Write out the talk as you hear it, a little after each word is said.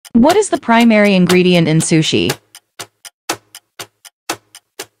What is the primary ingredient in sushi?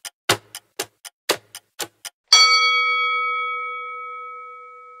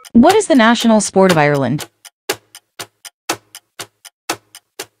 What is the national sport of Ireland?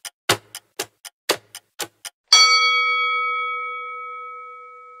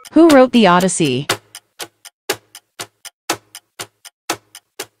 Who wrote the Odyssey?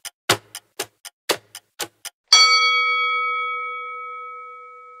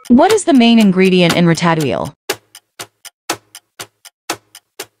 What is the main ingredient in ratatouille?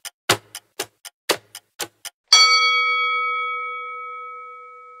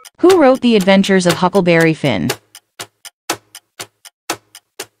 Who wrote The Adventures of Huckleberry Finn?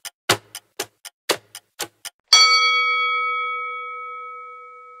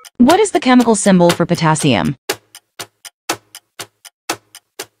 What is the chemical symbol for potassium?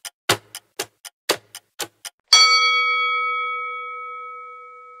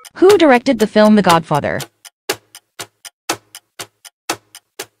 Who directed the film The Godfather?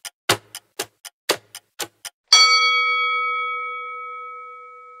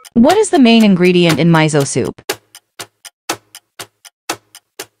 What is the main ingredient in miso soup?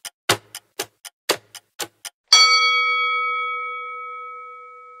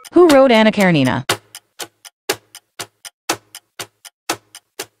 Who wrote Anna Karenina?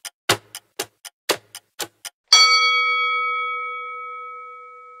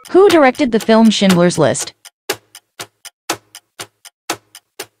 Who directed the film Schindler's List?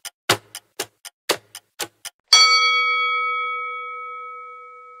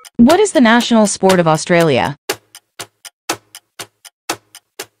 What is the national sport of Australia?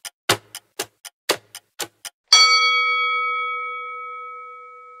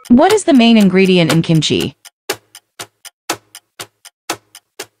 What is the main ingredient in kimchi?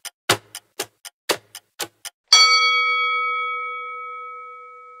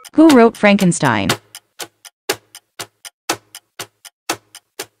 Who wrote Frankenstein?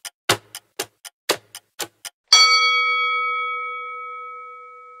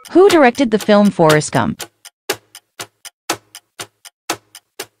 Who directed the film Forrest Gump?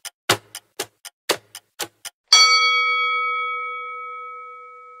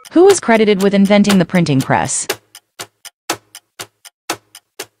 Who is credited with inventing the printing press?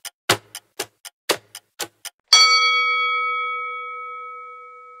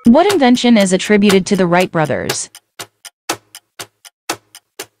 What invention is attributed to the Wright brothers?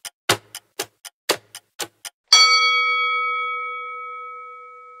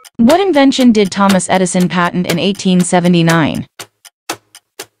 What invention did Thomas Edison patent in 1879?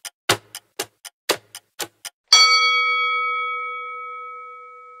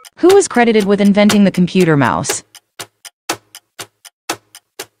 Who is credited with inventing the computer mouse?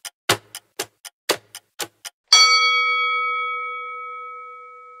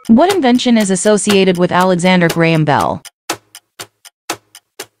 What invention is associated with Alexander Graham Bell?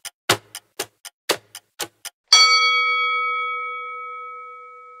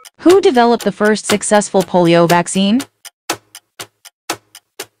 Who developed the first successful polio vaccine?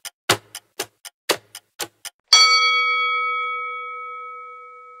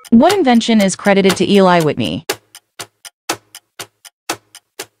 What invention is credited to Eli Whitney?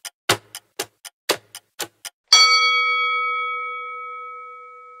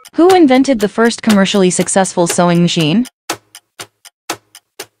 Who invented the first commercially successful sewing machine?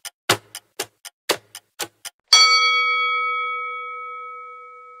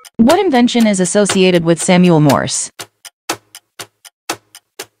 What invention is associated with Samuel Morse?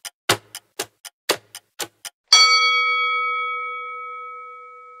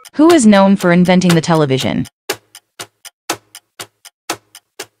 Who is known for inventing the television?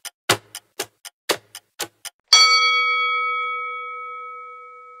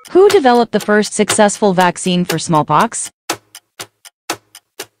 Who developed the first successful vaccine for smallpox?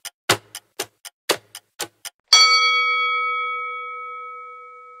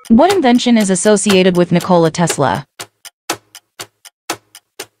 What invention is associated with Nikola Tesla?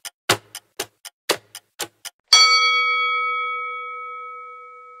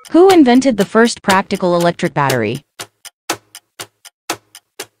 Who invented the first practical electric battery?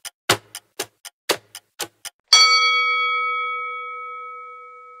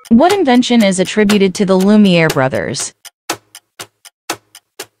 What invention is attributed to the Lumiere brothers?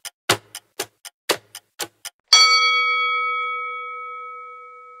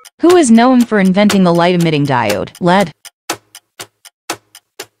 Who is known for inventing the light-emitting diode, LED?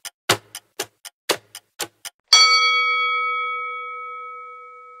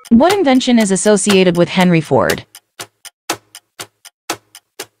 What invention is associated with Henry Ford?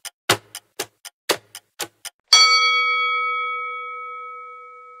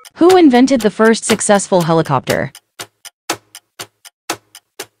 Who invented the first successful helicopter?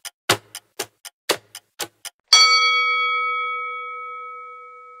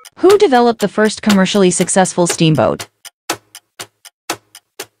 Who developed the first commercially successful steamboat?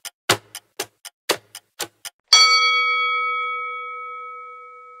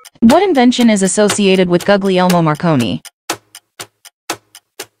 What invention is associated with Guglielmo Marconi?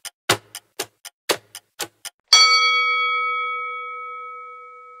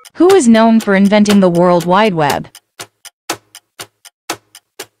 Who is known for inventing the World Wide Web?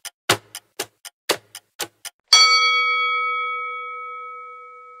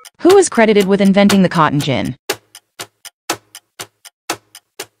 Who is credited with inventing the cotton gin?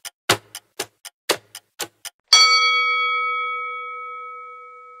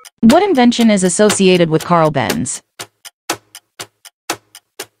 What invention is associated with Carl Benz?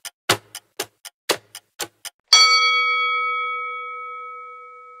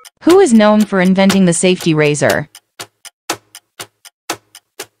 Who is known for inventing the safety razor?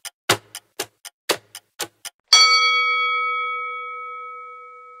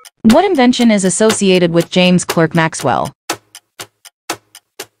 What invention is associated with James Clerk Maxwell?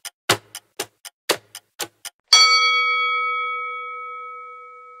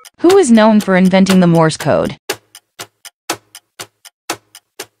 Who is known for inventing the Morse code?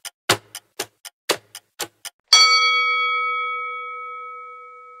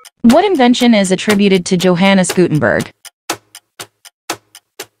 What invention is attributed to Johannes Gutenberg?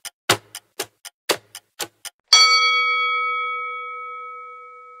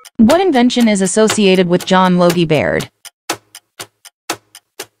 What invention is associated with John Logie Baird?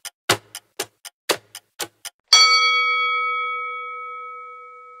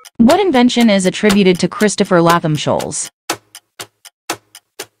 What invention is attributed to Christopher Latham Scholes?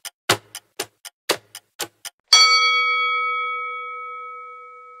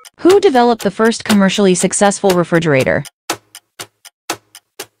 Who developed the first commercially successful refrigerator?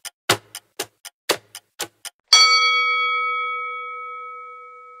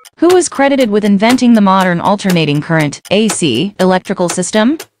 Who is credited with inventing the modern alternating current, AC, electrical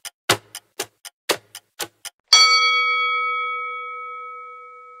system?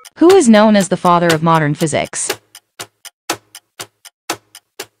 Who is known as the father of modern physics?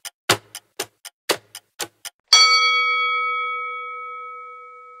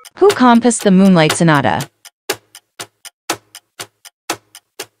 Who composed the Moonlight Sonata?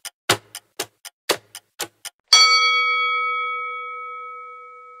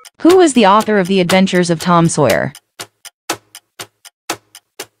 Who is the author of The Adventures of Tom Sawyer?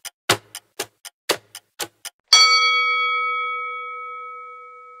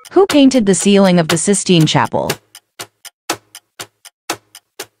 Who painted the ceiling of the Sistine Chapel?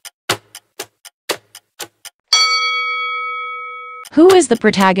 Who is the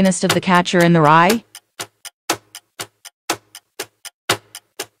protagonist of The Catcher in the Rye?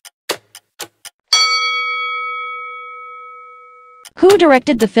 Who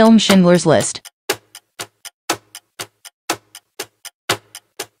directed the film Schindler's List?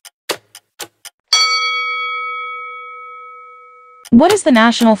 What is the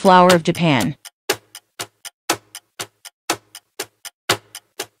national flower of Japan?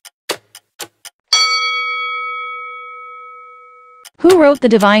 Who wrote the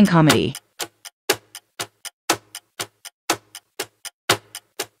Divine Comedy?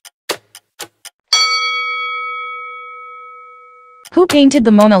 Who painted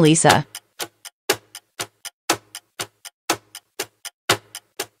the Mona Lisa?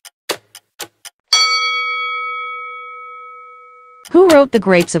 Who wrote The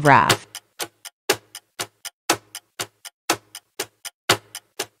Grapes of Wrath?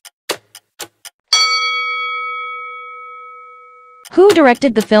 Who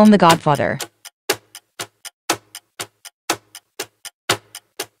directed the film The Godfather?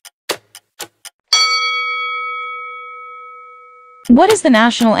 What is the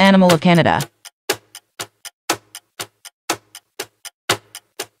national animal of Canada?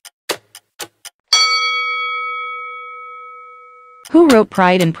 Who wrote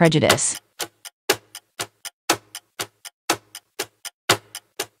Pride and Prejudice?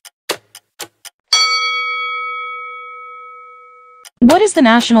 What is the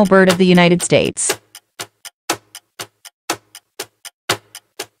national bird of the United States?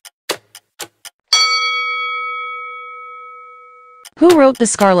 Who wrote The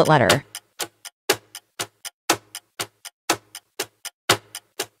Scarlet Letter?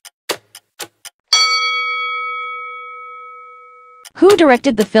 Who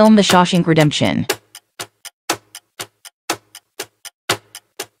directed the film The Shawshank Redemption?